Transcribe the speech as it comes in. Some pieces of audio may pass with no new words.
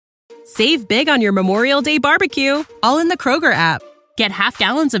Save big on your Memorial Day barbecue, all in the Kroger app. Get half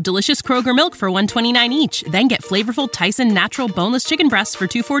gallons of delicious Kroger milk for $1.29 each. Then get flavorful Tyson natural boneless chicken breasts for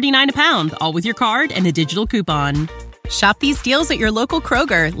 $2.49 a pound, all with your card and a digital coupon. Shop these deals at your local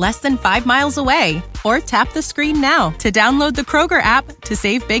Kroger, less than 5 miles away. Or tap the screen now to download the Kroger app to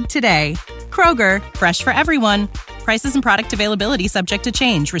save big today. Kroger, fresh for everyone. Prices and product availability subject to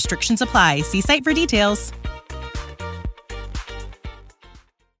change. Restrictions apply. See site for details.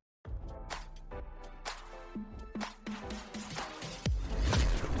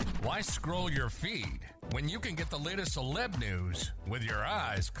 Why scroll your feed when you can get the latest celeb news with your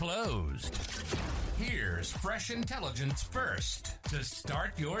eyes closed? Here's fresh intelligence first to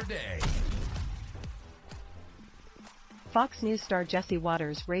start your day. Fox News star Jesse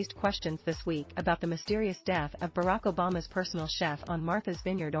Watters raised questions this week about the mysterious death of Barack Obama's personal chef on Martha's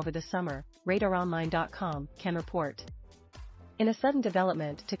Vineyard over the summer, RadarOnline.com can report. In a sudden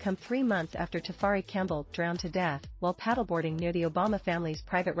development to come 3 months after Tafari Campbell drowned to death while paddleboarding near the Obama family's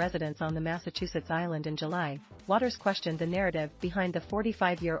private residence on the Massachusetts island in July, Watters questioned the narrative behind the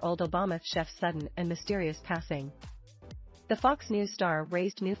 45-year-old Obama chef's sudden and mysterious passing. The Fox News star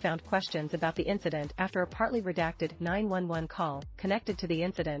raised newfound questions about the incident after a partly redacted 911 call connected to the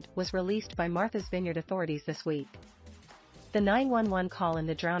incident was released by Martha's Vineyard authorities this week. The 911 call in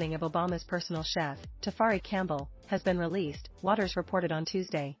the drowning of Obama's personal chef, Tafari Campbell, has been released, Watters reported on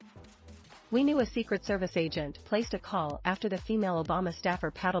Tuesday. We knew a Secret Service agent placed a call after the female Obama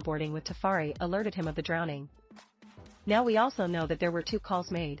staffer paddleboarding with Tafari alerted him of the drowning. Now we also know that there were 2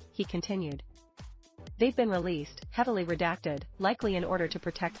 calls made, he continued. They've been released, heavily redacted, likely in order to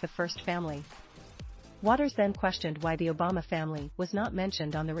protect the first family. Watters then questioned why the Obama family was not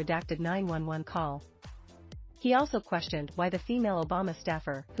mentioned on the redacted 911 call. He also questioned why the female Obama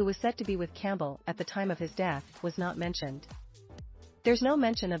staffer, who was said to be with Campbell at the time of his death, was not mentioned. There's no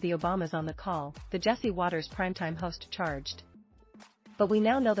mention of the Obamas on the call, the Jesse Watters primetime host charged. But we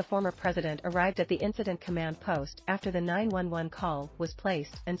now know the former president arrived at the incident command post after the 911 call was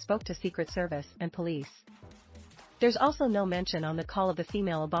placed and spoke to Secret Service and police. There's also no mention on the call of the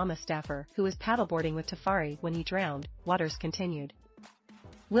female Obama staffer who was paddleboarding with Tafari when he drowned, Watters continued.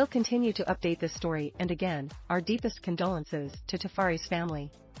 We'll continue to update this story and again, our deepest condolences to Tafari's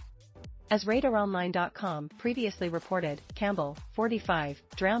family. As RadarOnline.com previously reported, Campbell, 45,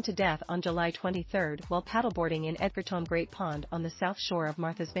 drowned to death on July 23 while paddleboarding in Edgerton Great Pond on the south shore of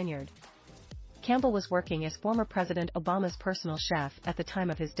Martha's Vineyard. Campbell was working as former President Obama's personal chef at the time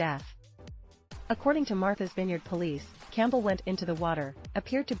of his death. According to Martha's Vineyard police, Campbell went into the water,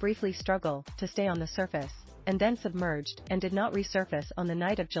 appeared to briefly struggle to stay on the surface, and then submerged and did not resurface on the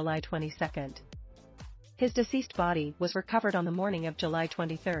night of July 22. His deceased body was recovered on the morning of July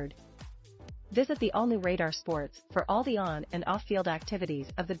 23. Visit the all-new Radar Sports for all the on- and off-field activities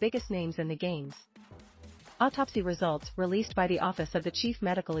of the biggest names in the games. Autopsy results released by the Office of the Chief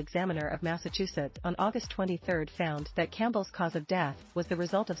Medical Examiner of Massachusetts on August 23 found that Campbell's cause of death was the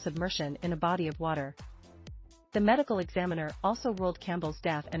result of submersion in a body of water. The medical examiner also ruled Campbell's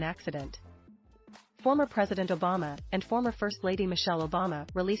death an accident. Former President Obama and former First Lady Michelle Obama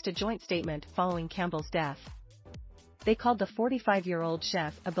released a joint statement following Campbell's death. They called the 45-year-old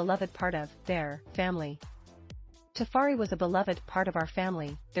chef a beloved part of their family. Tafari was a beloved part of our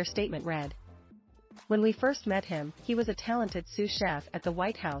family, their statement read. When we first met him, he was a talented sous chef at the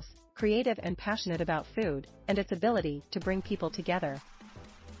White House, creative and passionate about food and its ability to bring people together.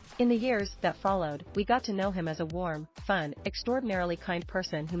 In the years that followed, we got to know him as a warm, fun, extraordinarily kind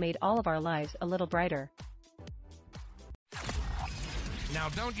person who made all of our lives a little brighter. Now,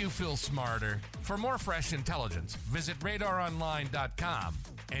 don't you feel smarter? For more fresh intelligence, visit RadarOnline.com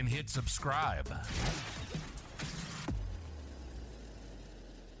and hit subscribe.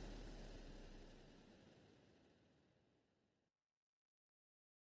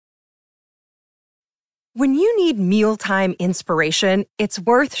 When you need mealtime inspiration, it's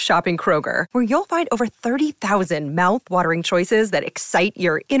worth shopping Kroger, where you'll find over 30,000 mouth-watering choices that excite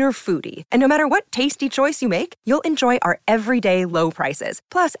your inner foodie. And no matter what tasty choice you make, you'll enjoy our everyday low prices,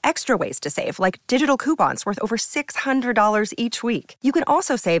 plus extra ways to save, like digital coupons worth over $600 each week. You can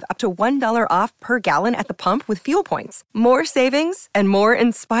also save up to $1 off per gallon at the pump with fuel points. More savings and more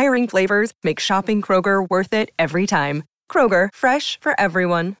inspiring flavors make shopping Kroger worth it every time. Kroger, fresh for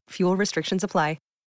everyone. Fuel restrictions apply.